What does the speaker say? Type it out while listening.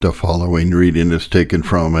The following reading is taken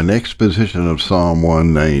from an exposition of Psalm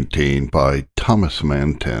 119 by Thomas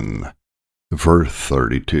Manton. Verse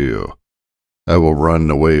 32. I will run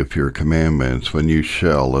the way of your commandments when you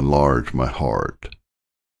shall enlarge my heart.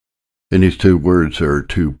 In these two words there are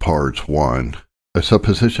two parts. One, a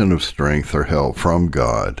supposition of strength or help from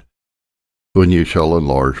God, when you shall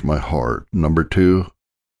enlarge my heart. Number two,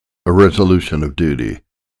 a resolution of duty.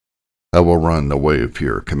 I will run the way of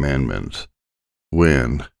your commandments.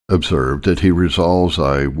 When, observe that he resolves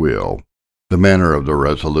I will, the manner of the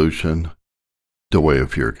resolution, the way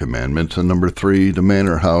of your commandments, and number three, the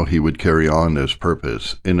manner how he would carry on this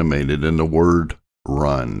purpose, intimated in the word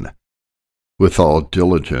run, with all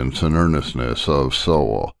diligence and earnestness of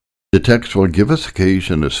soul. The text will give us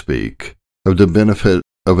occasion to speak of the benefit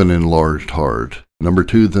of an enlarged heart. Number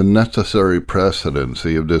two, the necessary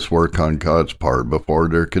precedency of this work on God's part before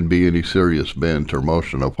there can be any serious bent or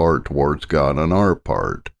motion of heart towards God on our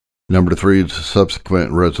part. Number three, the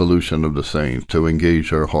subsequent resolution of the saints to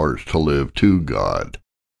engage their hearts to live to God.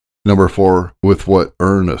 Number four, with what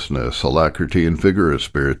earnestness, alacrity, and vigorous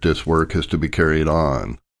spirit this work is to be carried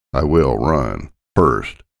on. I will run.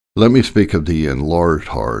 First, let me speak of the enlarged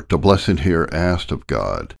heart, the blessing here asked of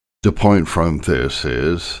God. The point from this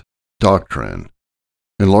is doctrine.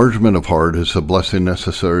 Enlargement of heart is a blessing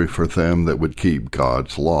necessary for them that would keep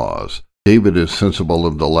God's laws. David is sensible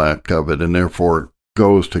of the lack of it, and therefore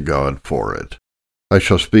goes to God for it. I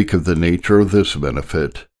shall speak of the nature of this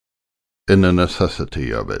benefit and the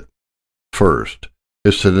necessity of it. First,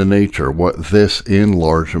 as to the nature, what this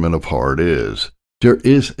enlargement of heart is. There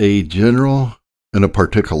is a general and a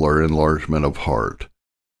particular enlargement of heart.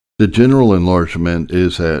 The general enlargement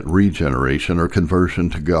is at regeneration or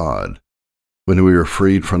conversion to God, when we are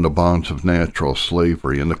freed from the bonds of natural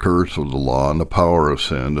slavery and the curse of the law and the power of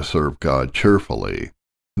sin to serve God cheerfully.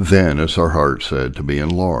 Then is our heart said to be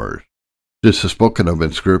enlarged. This is spoken of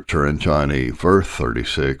in Scripture in John 8, verse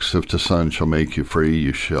 36, if the Son shall make you free,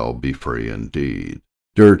 you shall be free indeed.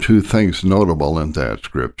 There are two things notable in that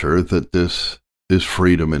Scripture, that this is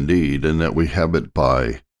freedom indeed, and that we have it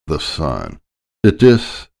by the Son. That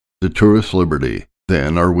this, the truest liberty,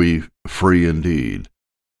 then are we free indeed.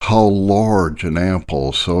 How large and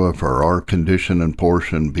ample soever our condition and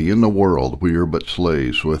portion be in the world, we are but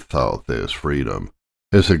slaves without this freedom.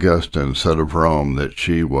 As Augustine said of Rome, that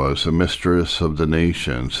she was a mistress of the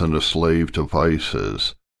nations and a slave to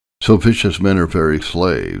vices. So vicious men are very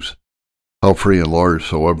slaves. How free and large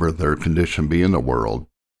soever their condition be in the world.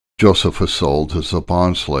 Joseph was sold as a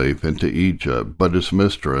bondslave into Egypt, but his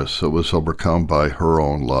mistress, who was overcome by her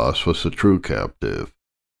own lust, was a true captive.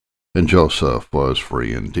 And Joseph was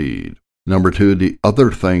free indeed. Number two, the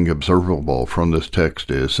other thing observable from this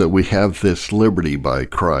text is that we have this liberty by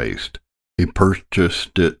Christ. He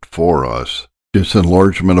purchased it for us. This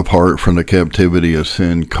enlargement of heart from the captivity of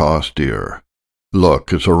sin cost dear.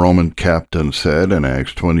 Look, as a Roman captain said in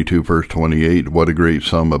Acts 22, verse 28, what a great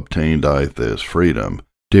sum obtained I this freedom.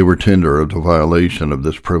 They were tender of the violation of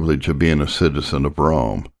this privilege of being a citizen of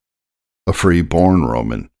Rome, a free-born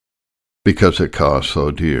Roman, because it cost so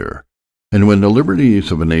dear. And when the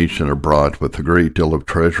liberties of a nation are bought with a great deal of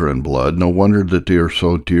treasure and blood, no wonder that they are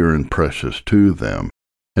so dear and precious to them,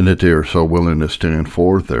 and that they are so willing to stand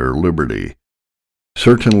for their liberty.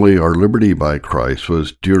 Certainly our liberty by Christ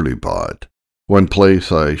was dearly bought. One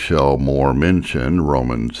place I shall more mention,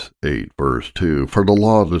 Romans 8, verse 2, for the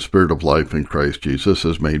law of the Spirit of life in Christ Jesus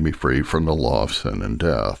has made me free from the law of sin and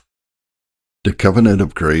death. The covenant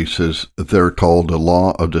of grace is there called the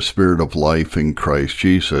law of the Spirit of life in Christ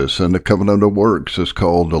Jesus, and the covenant of works is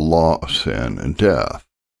called the law of sin and death.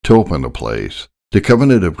 To open the place, the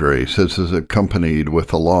covenant of grace is accompanied with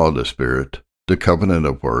the law of the Spirit. The covenant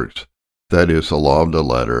of works, that is the law of the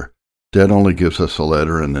letter, that only gives us a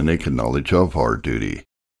letter and the naked knowledge of our duty.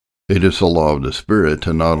 It is the law of the Spirit,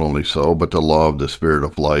 and not only so, but the law of the Spirit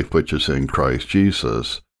of life which is in Christ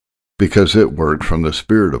Jesus, because it works from the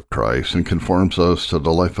Spirit of Christ and conforms us to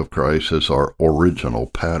the life of Christ as our original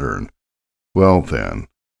pattern. Well then,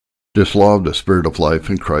 this law of the Spirit of life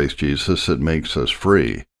in Christ Jesus, it makes us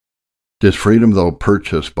free. This freedom, though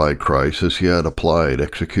purchased by Christ, is yet applied,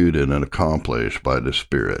 executed, and accomplished by the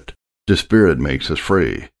Spirit. The Spirit makes us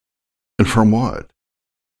free. And from what?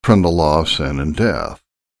 From the law of sin and death.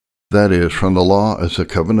 That is, from the law as a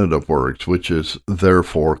covenant of works, which is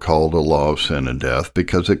therefore called a law of sin and death,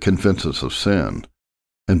 because it convinces of sin,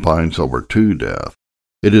 and binds over to death.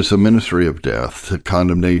 It is a ministry of death, to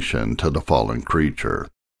condemnation to the fallen creature.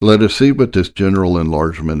 Let us see what this general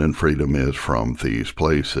enlargement and freedom is from these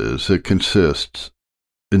places. It consists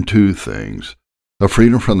in two things, a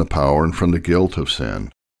freedom from the power and from the guilt of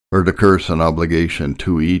sin, or the curse and obligation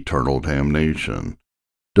to eternal damnation.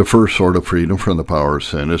 The first sort of freedom from the power of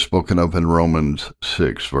sin is spoken of in Romans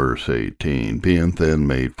 6, verse 18. Being then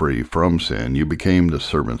made free from sin, you became the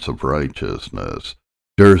servants of righteousness.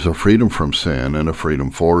 There is a freedom from sin and a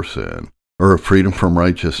freedom for sin, or a freedom from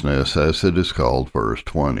righteousness, as it is called, verse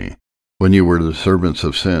 20. When you were the servants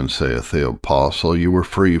of sin, saith the apostle, you were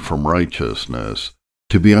free from righteousness.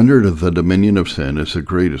 To be under the dominion of sin is the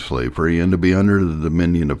greatest slavery, and to be under the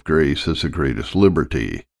dominion of grace is the greatest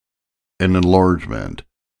liberty and enlargement.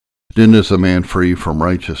 Then is a man free from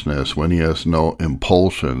righteousness when he has no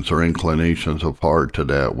impulsions or inclinations of heart to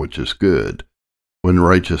that which is good, when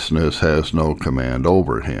righteousness has no command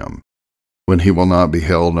over him, when he will not be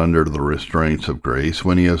held under the restraints of grace,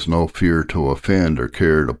 when he has no fear to offend or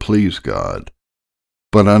care to please God.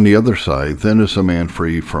 But on the other side, then is a man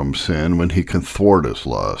free from sin when he can thwart his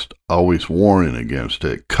lust, always warring against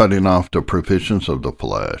it, cutting off the provisions of the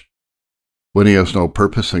flesh, when he has no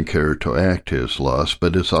purpose and care to act his lust,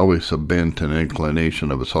 but is always a bent and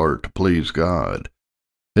inclination of his heart to please God.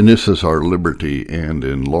 And this is our liberty and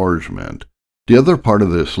enlargement. The other part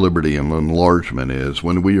of this liberty and enlargement is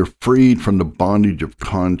when we are freed from the bondage of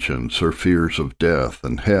conscience or fears of death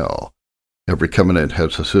and hell. Every covenant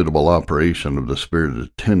has a suitable operation of the Spirit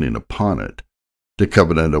attending upon it. The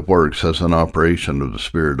covenant of works has an operation of the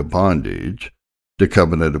spirit of bondage. The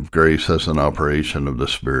covenant of grace has an operation of the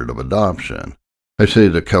spirit of adoption. I say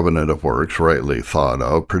the covenant of works, rightly thought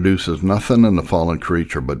of, produces nothing in the fallen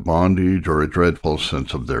creature but bondage or a dreadful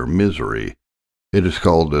sense of their misery. It is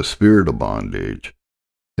called the spirit of bondage.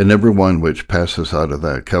 And every one which passes out of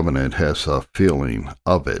that covenant has a feeling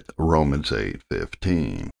of it. Romans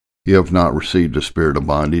 8:15. You have not received the spirit of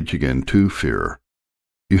bondage again to fear.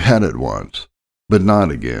 You had it once, but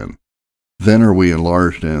not again. Then are we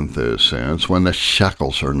enlarged in this sense, when the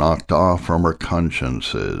shackles are knocked off from our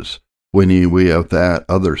consciences, when we have that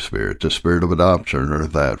other spirit, the spirit of adoption, or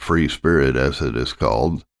that free spirit, as it is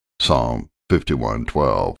called, Psalm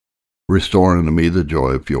 51:12. Restore unto me the joy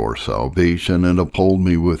of your salvation, and uphold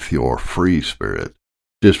me with your free spirit.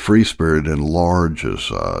 This free spirit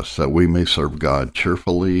enlarges us, that we may serve God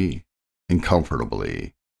cheerfully and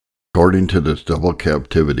comfortably. According to this double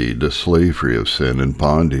captivity, the slavery of sin and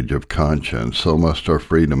bondage of conscience, so must our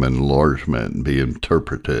freedom and enlargement be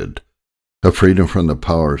interpreted. A freedom from the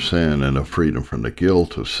power of sin and a freedom from the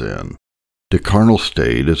guilt of sin. The carnal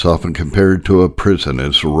state is often compared to a prison,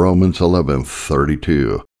 as Romans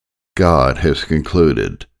 11:32. God has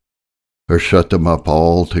concluded, or shut them up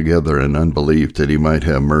all together in unbelief, that he might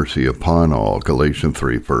have mercy upon all. Galatians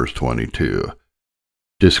 3, verse 22.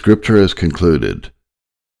 The Scripture has concluded,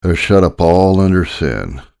 or shut up all under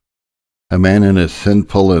sin. A man in a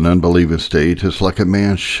sinful and unbelieving state is like a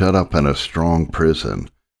man shut up in a strong prison,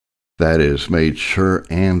 that is, made sure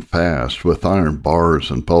and fast with iron bars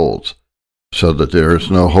and bolts, so that there is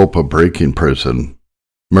no hope of breaking prison.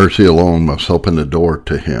 Mercy alone must open the door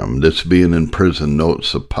to him. This being in prison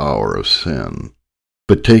notes the power of sin.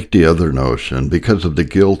 But take the other notion, because of the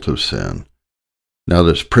guilt of sin. Now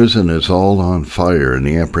this prison is all on fire in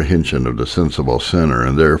the apprehension of the sensible sinner,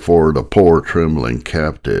 and therefore the poor trembling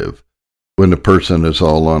captive, when the person is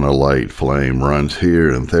all on a light flame, runs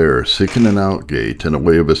here and there, seeking an outgate and a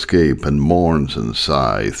way of escape, and mourns and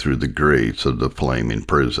sighs through the grates of the flaming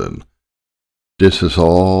prison. This is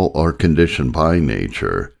all our condition by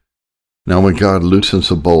nature. Now when God loosens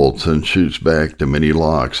the bolts and shoots back the many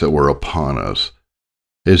locks that were upon us,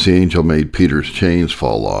 as the angel made Peter's chains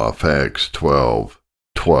fall off, Acts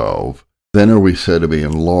 12:12, then are we said to be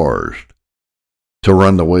enlarged, to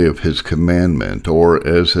run the way of his commandment, or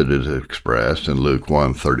as it is expressed in Luke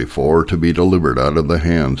 1:34, to be delivered out of the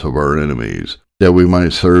hands of our enemies, that we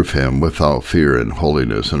might serve him without fear in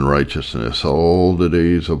holiness and righteousness all the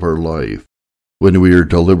days of our life. When we are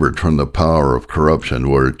delivered from the power of corruption,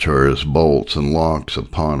 which are as bolts and locks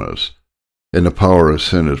upon us, and the power of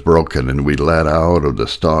sin is broken, and we let out of the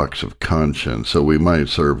stocks of conscience, so we might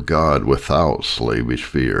serve God without slavish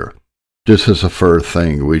fear. This is a first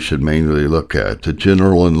thing we should mainly look at. The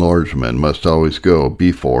general enlargement must always go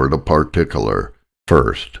before the particular.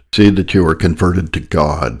 First, see that you are converted to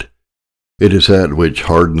God. It is that which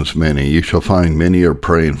hardens many. You shall find many are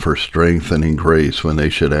praying for strengthening grace when they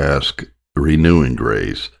should ask renewing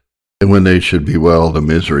grace, and when they should bewail the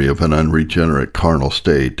misery of an unregenerate carnal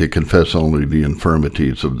state, to confess only the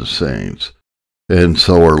infirmities of the saints, and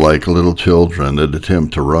so are like little children that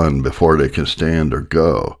attempt to run before they can stand or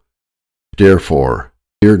go. Therefore,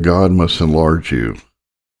 here God must enlarge you,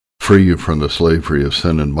 free you from the slavery of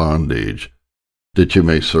sin and bondage, that you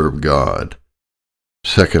may serve God.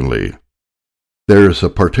 Secondly, There is a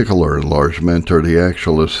particular enlargement or the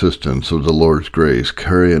actual assistance of the Lord's grace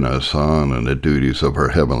carrying us on in the duties of our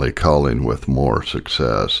heavenly calling with more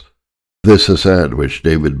success. This is that which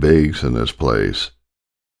David begs in this place.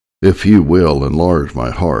 If you will enlarge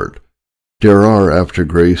my heart. There are, after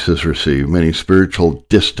grace is received, many spiritual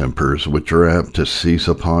distempers which are apt to seize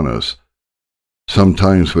upon us.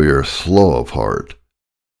 Sometimes we are slow of heart.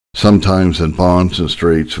 Sometimes in bonds and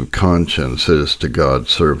straits of conscience as to God's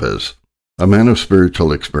service. A man of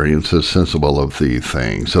spiritual experience is sensible of these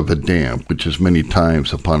things, of a damp which is many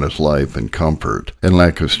times upon his life and comfort, and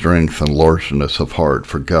lack of strength and largeness of heart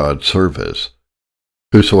for God's service.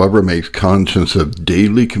 Whosoever makes conscience of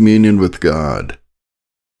daily communion with God,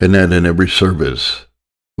 and that in every service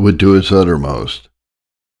would do his uttermost,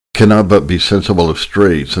 cannot but be sensible of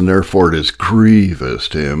straits, and therefore it is grievous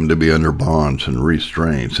to him to be under bonds and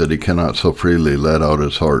restraints, that he cannot so freely let out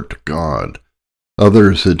his heart to God.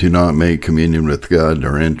 Others that do not make communion with God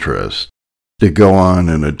their interest, that go on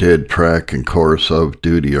in a dead track and course of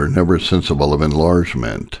duty, are never sensible of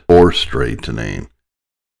enlargement or straightening.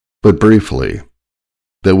 But briefly,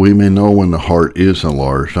 that we may know when the heart is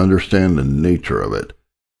enlarged, understand the nature of it.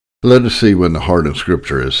 Let us see when the heart in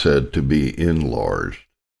Scripture is said to be enlarged.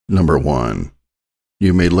 Number 1.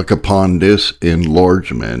 You may look upon this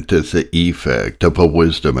enlargement as the effect of a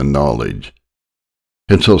wisdom and knowledge.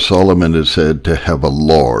 And so Solomon is said to have a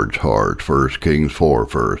large heart, 1 Kings 4,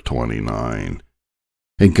 verse 29.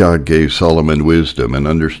 And God gave Solomon wisdom and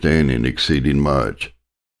understanding exceeding much,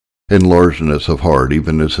 and largeness of heart,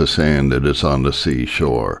 even as the sand that is on the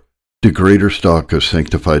seashore. The greater stock of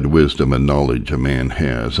sanctified wisdom and knowledge a man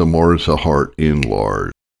has, the more is the heart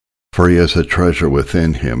enlarged. For he has a treasure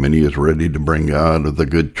within him, and he is ready to bring out of the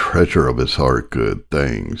good treasure of his heart good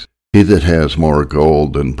things. He that has more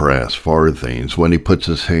gold than brass farthings, when he puts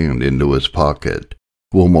his hand into his pocket,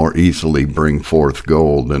 will more easily bring forth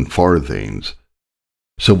gold than farthings.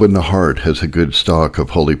 So when the heart has a good stock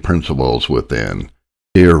of holy principles within,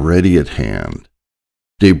 they are ready at hand.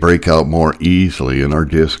 They break out more easily in our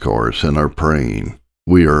discourse and our praying.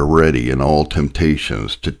 We are ready in all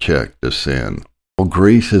temptations to check the sin. Well,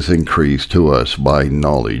 grace is increased to us by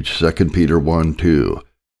knowledge, 2 Peter 1:2.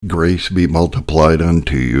 Grace be multiplied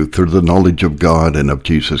unto you through the knowledge of God and of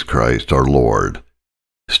Jesus Christ our Lord.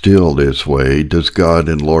 Still this way does God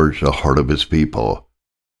enlarge the heart of his people.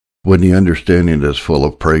 When the understanding is full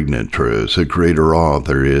of pregnant truths, a greater awe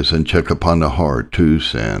there is and check upon the heart to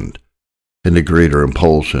sin, and a greater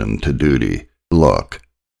impulsion to duty. Look,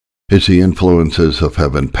 as the influences of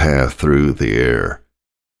heaven pass through the air,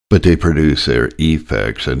 but they produce their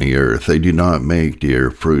effects in the earth. They do not make the air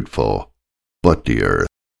fruitful, but the earth.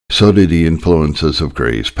 So do the influences of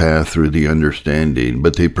grace pass through the understanding,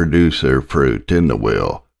 but they produce their fruit in the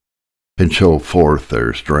will, and show forth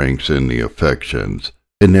their strengths in the affections.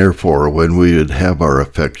 And therefore, when we would have our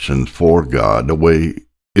affections for God, the way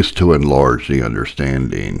is to enlarge the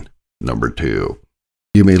understanding. Number 2.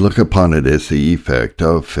 You may look upon it as the effect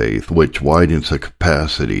of faith, which widens the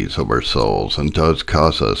capacities of our souls, and does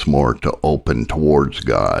cause us more to open towards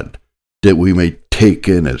God, that we may take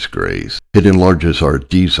in His grace. It enlarges our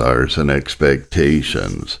desires and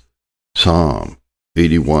expectations. Psalm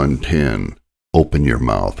 81:10. Open your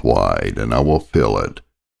mouth wide, and I will fill it.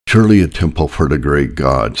 Surely a temple for the great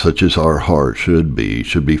God, such as our heart should be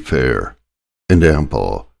fair and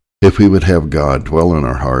ample. If we would have God dwell in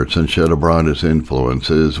our hearts and shed abroad His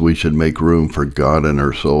influences, we should make room for God in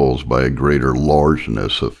our souls by a greater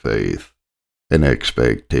largeness of faith and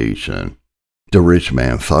expectation. The rich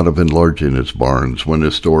man thought of enlarging his barns when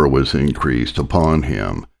his store was increased upon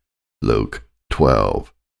him. Luke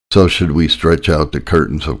 12. So should we stretch out the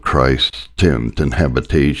curtains of Christ's tent and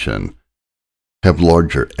habitation, have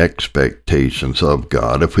larger expectations of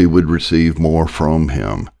God if we would receive more from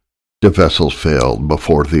Him. The vessels failed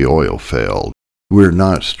before the oil failed. We are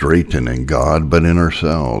not straitened in God, but in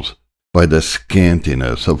ourselves, by the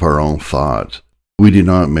scantiness of our own thoughts. We do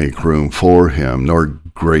not make room for Him, nor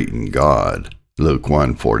greaten God. Luke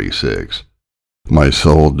 1:46. My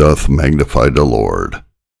soul doth magnify the Lord.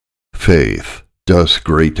 Faith doth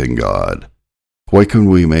greaten God. Why can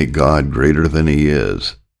we make God greater than He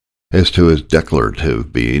is? As to His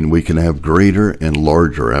declarative being, we can have greater and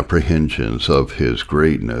larger apprehensions of His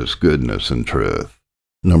greatness, goodness, and truth.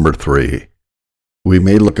 Number 3. We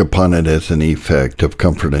may look upon it as an effect of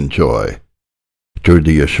comfort and joy, through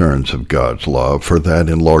the assurance of God's love, for that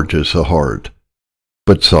enlarges the heart.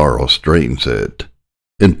 But sorrow straightens it,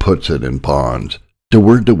 and puts it in bonds. The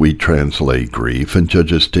word that we translate grief in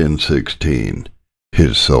Judges 10:16.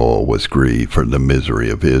 His soul was grieved for the misery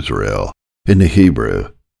of Israel. In the Hebrew,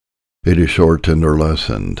 it is shortened or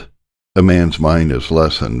lessened. A man's mind is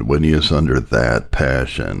lessened when he is under that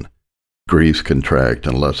passion. Griefs contract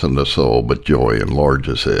and lessen the soul, but joy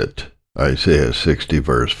enlarges it. Isaiah 60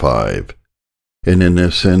 verse 5. And in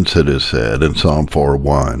this sense it is said in Psalm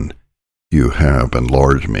 4:1, You have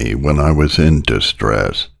enlarged me when I was in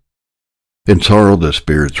distress. In sorrow the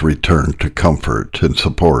spirits return to comfort and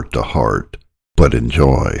support the heart, but in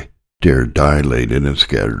joy they are dilated and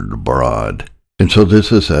scattered abroad. And so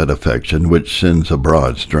this is that affection which sends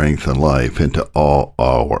abroad strength and life into all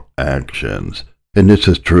our actions. And this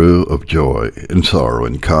is true of joy and sorrow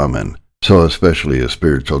in common, so especially of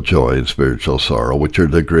spiritual joy and spiritual sorrow, which are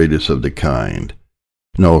the greatest of the kind.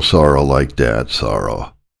 No sorrow like that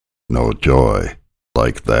sorrow, no joy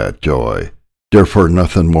like that joy. Therefore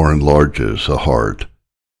nothing more enlarges a heart.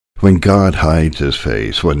 When God hides his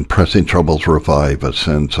face, when pressing troubles revive a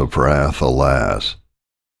sense of wrath, alas,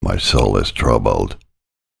 my soul is troubled,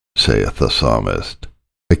 saith the psalmist.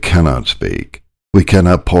 I cannot speak. We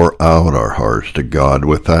cannot pour out our hearts to God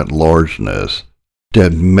with that largeness,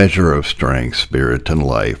 that measure of strength, spirit, and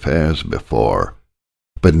life as before.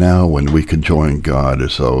 But now when we can join God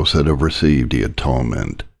as those that have received the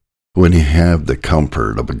atonement, when we have the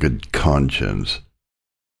comfort of a good conscience,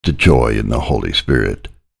 the joy in the Holy Spirit,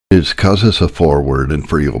 it causes a forward and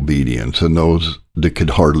free obedience in those that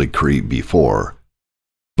could hardly creep before,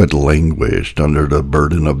 but languished under the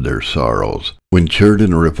burden of their sorrows. When cheered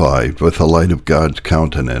and revived with the light of God's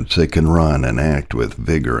countenance, they can run and act with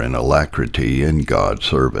vigor and alacrity in God's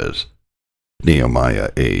service.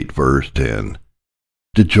 Nehemiah 8, verse 10.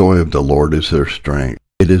 The joy of the Lord is their strength.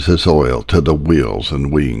 It is as oil to the wheels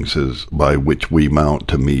and wings as by which we mount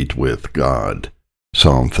to meet with God.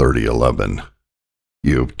 Psalm 30:11.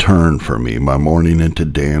 You have turned for me my mourning into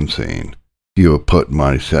dancing. You have put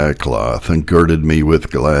my sackcloth and girded me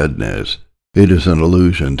with gladness. It is an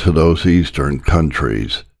allusion to those eastern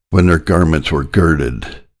countries. When their garments were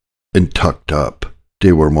girded and tucked up,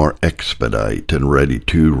 they were more expedite and ready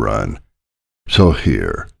to run. So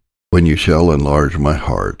here, when you shall enlarge my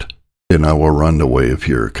heart, then I will run the way of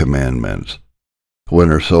your commandments.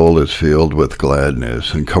 When our soul is filled with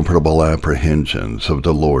gladness and comfortable apprehensions of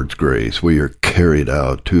the Lord's grace, we are carried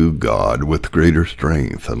out to God with greater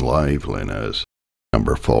strength and liveliness.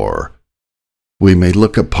 Number 4. We may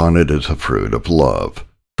look upon it as a fruit of love,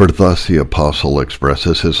 for thus the apostle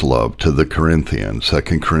expresses his love to the Corinthians,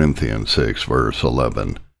 2 Corinthians 6, verse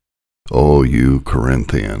 11. O you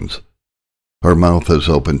Corinthians, our mouth is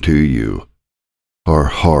open to you, our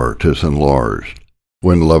heart is enlarged.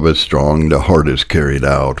 When love is strong, the heart is carried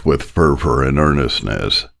out with fervor and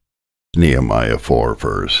earnestness. Nehemiah 4,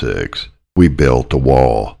 verse 6. We built a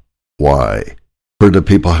wall. Why? For the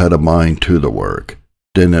people had a mind to the work.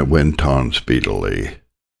 Then it went on speedily.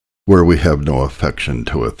 Where we have no affection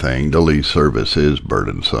to a thing, the least service is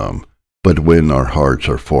burdensome. But when our hearts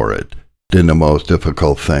are for it, then the most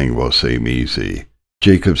difficult thing will seem easy.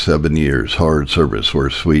 Jacob's 7 years' hard service were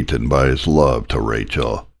sweetened by his love to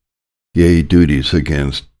Rachel. Yea, duties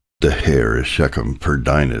against the hair is Shechem for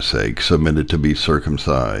Dinah's sake submitted to be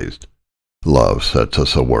circumcised. Love sets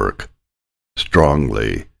us a work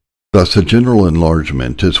strongly. Thus a general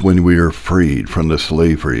enlargement is when we are freed from the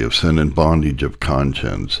slavery of sin and bondage of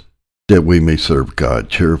conscience, that we may serve God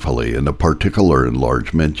cheerfully, and a particular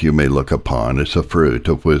enlargement you may look upon as a fruit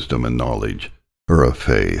of wisdom and knowledge, or of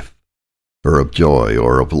faith, or of joy,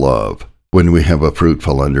 or of love, when we have a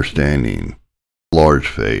fruitful understanding, large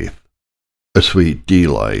faith, a sweet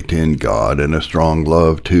delight in God, and a strong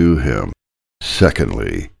love to him.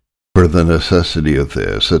 Secondly, for the necessity of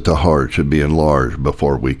this, that the heart should be enlarged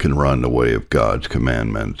before we can run the way of God's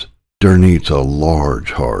commandments. There needs a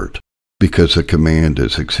large heart, because the command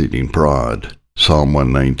is exceeding broad. Psalm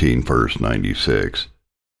 119, verse 96.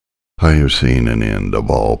 I have seen an end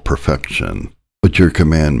of all perfection, but your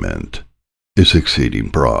commandment is exceeding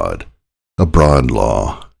broad. A broad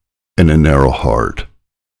law and a narrow heart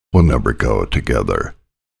will never go together.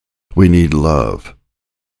 We need love,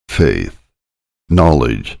 faith,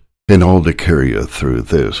 knowledge, and all to carry us through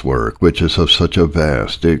this work, which is of such a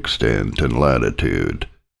vast extent and latitude.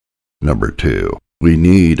 Number 2, we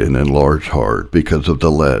need an enlarged heart because of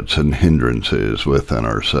the lets and hindrances within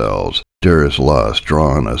ourselves. There is lust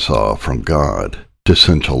drawn us off from God to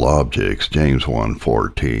sensual objects, James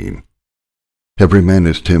 1:14. Every man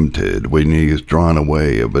is tempted when he is drawn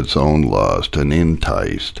away of his own lust and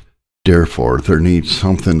enticed. Therefore there needs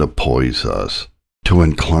something to poise us, to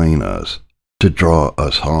incline us, to draw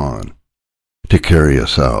us on, to carry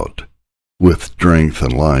us out, with strength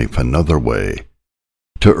and life another way,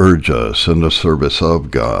 to urge us in the service of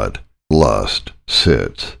God. Lust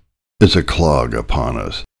sits as a clog upon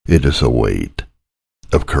us. It is a weight,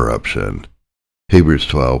 of corruption. Hebrews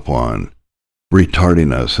 12:1,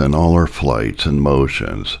 retarding us in all our flights and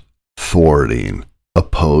motions, thwarting,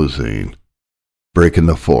 opposing, breaking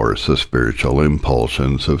the force of spiritual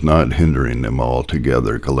impulsions of not hindering them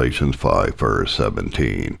altogether. Galatians 5 verse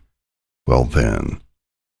 17. Well then,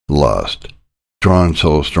 lust, drawn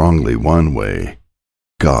so strongly one way,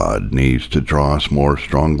 God needs to draw us more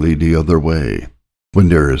strongly the other way. When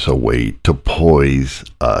there is a weight to poise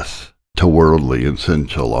us to worldly and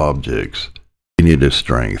sensual objects, we need His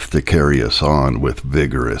strength to carry us on with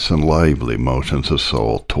vigorous and lively motions of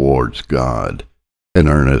soul towards God, an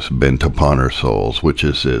earnest bent upon our souls, which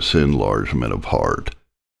is this enlargement of heart.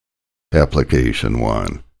 Application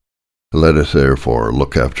 1. Let us therefore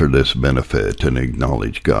look after this benefit and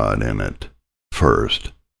acknowledge God in it.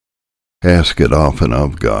 First, ask it often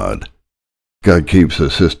of God. God keeps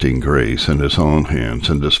assisting grace in His own hands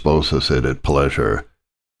and disposes it at pleasure,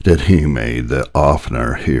 that He may the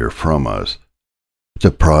oftener hear from us.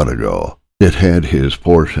 The prodigal, that had his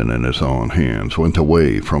portion in his own hands, went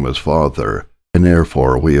away from his father, and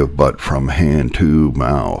therefore we have but from hand to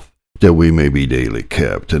mouth, that we may be daily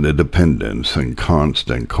kept in a dependence and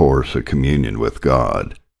constant course of communion with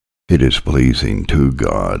God. It is pleasing to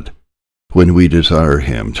God, when we desire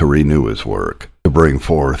Him to renew His work, to bring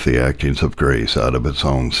forth the actings of grace out of its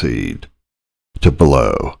own seed, to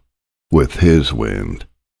blow, with His wind,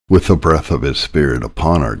 with the breath of His Spirit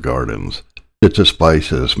upon our gardens, that the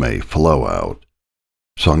spices may flow out.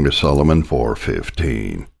 Song of Solomon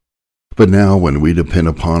 4:15. But now when we depend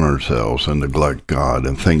upon ourselves and neglect God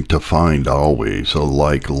and think to find always a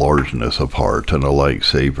like largeness of heart and a like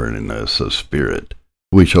savoriness of spirit,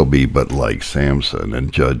 we shall be but like Samson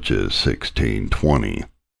in Judges 16:20.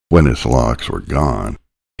 When his locks were gone,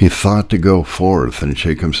 he thought to go forth and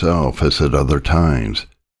shake himself as at other times,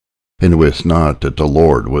 and wist not that the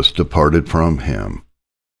Lord was departed from him.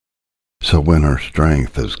 So when our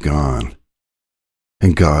strength is gone,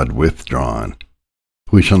 and God withdrawn,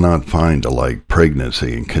 we shall not find a like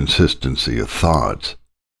pregnancy and consistency of thoughts,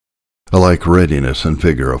 a like readiness and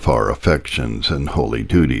vigor of our affections and holy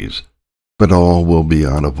duties, but all will be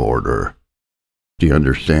out of order. The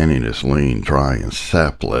understanding is lean, dry, and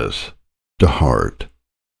sapless, the heart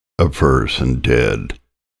averse and dead,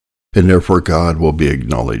 and therefore God will be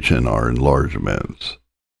acknowledged in our enlargements,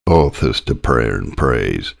 both as to prayer and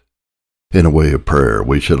praise. In a way of prayer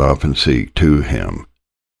we should often seek to Him,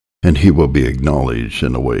 and He will be acknowledged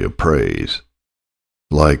in a way of praise.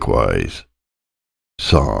 Likewise,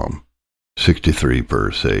 Psalm 63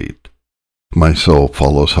 verse 8, my soul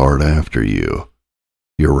follows hard after you.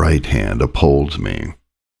 Your right hand upholds me.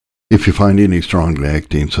 If you find any strong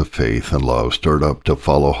actings of faith and love stirred up to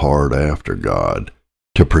follow hard after God,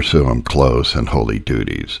 to pursue Him close in holy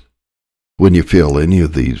duties, when you feel any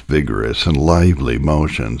of these vigorous and lively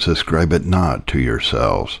motions, ascribe it not to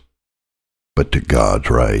yourselves, but to God's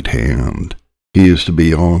right hand. He is to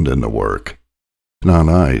be owned in the work. Not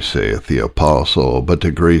I, saith the apostle, but the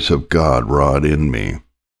grace of God wrought in me.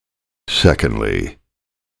 Secondly,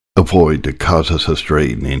 avoid to cause us a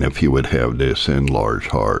straightening if you would have this enlarged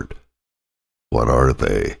heart. What are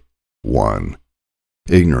they? 1.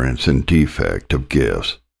 Ignorance and defect of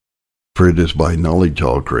gifts. For it is by knowledge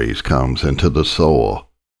all grace comes into the soul.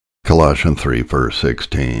 Colossians 3 verse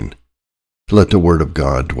 16. Let the word of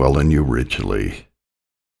God dwell in you richly.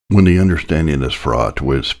 When the understanding is fraught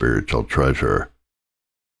with spiritual treasure,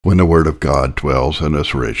 when the word of God dwells in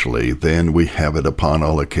us richly, then we have it upon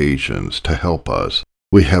all occasions to help us.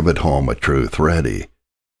 We have at home a truth ready,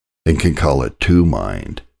 and can call it to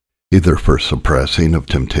mind, either for suppressing of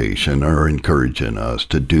temptation or encouraging us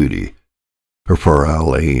to duty, or for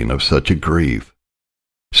allaying of such a grief,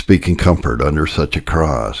 speaking comfort under such a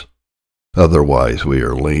cross. Otherwise we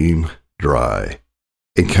are lame, dry,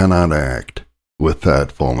 and cannot act with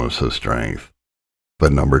that fullness of strength.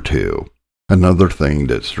 But number 2, another thing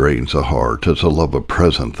that straightens a heart is a love of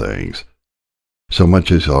present things. So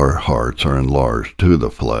much as our hearts are enlarged to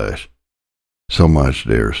the flesh, so much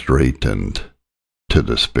they are straitened to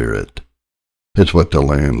the spirit. It's what the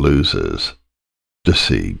land loses, the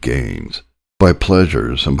sea gains. By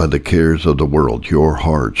pleasures and by the cares of the world your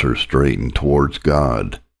hearts are straitened towards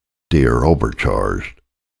God. They are overcharged.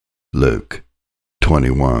 Luke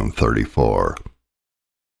 21:34.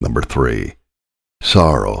 Number 3,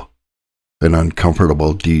 sorrow, an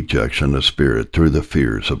uncomfortable dejection of spirit through the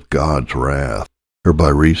fears of God's wrath, or by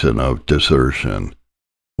reason of desertion,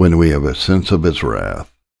 when we have a sense of His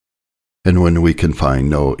wrath, and when we can find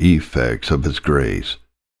no effects of His grace,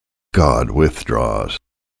 God withdraws.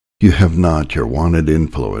 You have not your wanted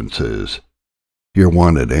influences, your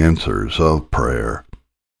wanted answers of prayer.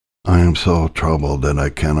 I am so troubled that I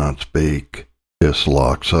cannot speak. This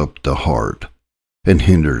locks up the heart and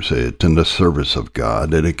hinders it in the service of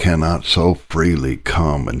God, that it cannot so freely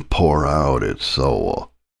come and pour out its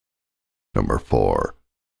soul. Number 4.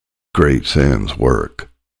 Great sins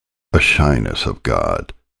work. A shyness of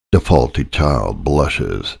God. The faulty child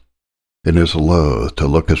blushes and is loath to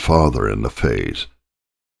look his father in the face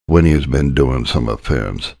when he has been doing some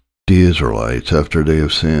offense. The Israelites, after they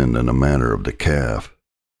have sinned in the matter of the calf,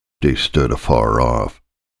 they stood afar off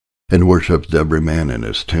and worshipped every man in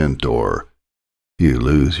his tent door. You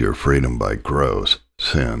lose your freedom by gross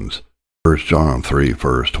sins. 1 John 3,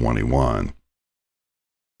 verse 21.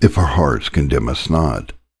 If our hearts condemn us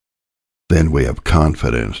not, then we have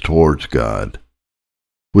confidence towards God.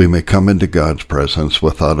 We may come into God's presence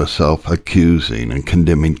without a self-accusing and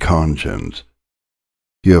condemning conscience.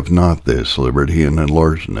 You have not this liberty and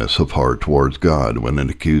enlargedness of heart towards God when an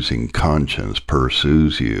accusing conscience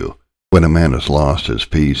pursues you. When a man has lost his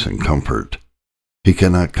peace and comfort, he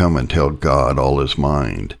cannot come and tell God all his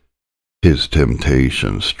mind, his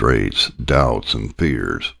temptations, straits, doubts, and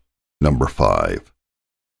fears. Number 5.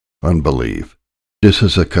 Unbelief. This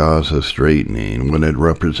is a cause of straightening when it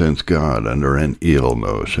represents God under an ill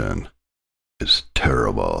notion. It's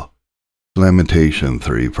terrible. Lamentation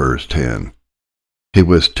 3, verse 10. He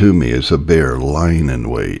was to me as a bear lying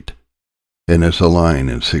in wait, and as a lion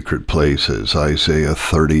in secret places. Isaiah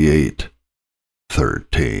 38,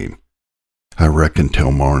 13. I reckon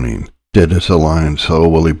till morning, dead as a lion, so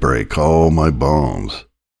will he break all my bones.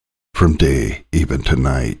 From day even to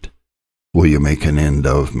night will you make an end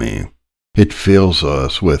of me. It fills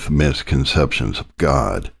us with misconceptions of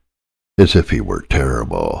God, as if he were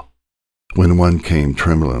terrible. When one came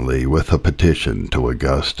tremblingly with a petition to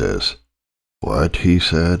Augustus, "What," he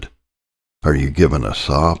said, "are you giving a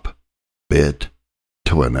sop, bit,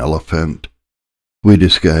 to an elephant?" We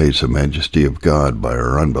disguise the majesty of God by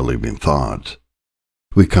our unbelieving thoughts.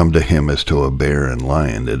 We come to him as to a bear and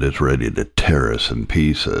lion that is ready to tear us in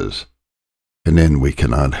pieces, and then we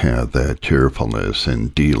cannot have that cheerfulness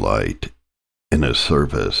and delight in his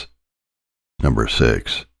service. Number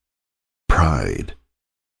 6. Pride.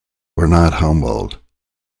 We're not humbled,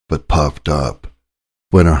 but puffed up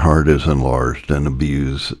when our heart is enlarged, and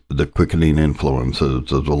abuse the quickening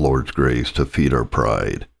influences of the Lord's grace to feed our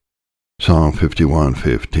pride. Psalm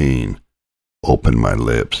 51:15. Open my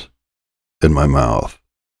lips, and my mouth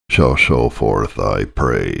shall show forth thy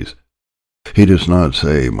praise. He does not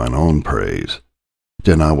say mine own praise.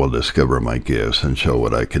 Then I will discover my gifts and show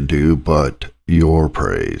what I can do, but your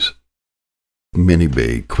praise. Many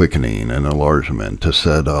beg quickening and enlargement to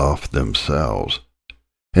set off themselves,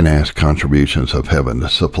 and ask contributions of heaven to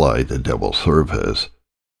supply the devil's service.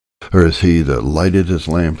 Or is he that lighted his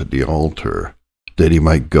lamp at the altar, that he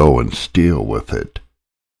might go and steal with it?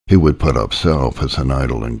 He would put up self as an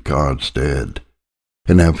idol in God's stead,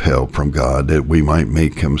 and have help from God, that we might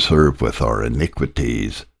make him serve with our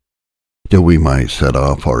iniquities, that we might set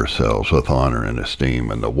off ourselves with honor and esteem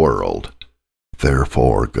in the world.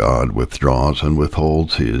 Therefore God withdraws and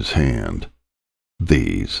withholds his hand.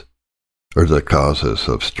 These are the causes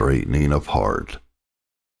of straightening of heart.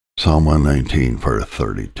 Psalm 119, verse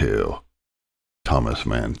 32. Thomas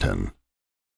Manton.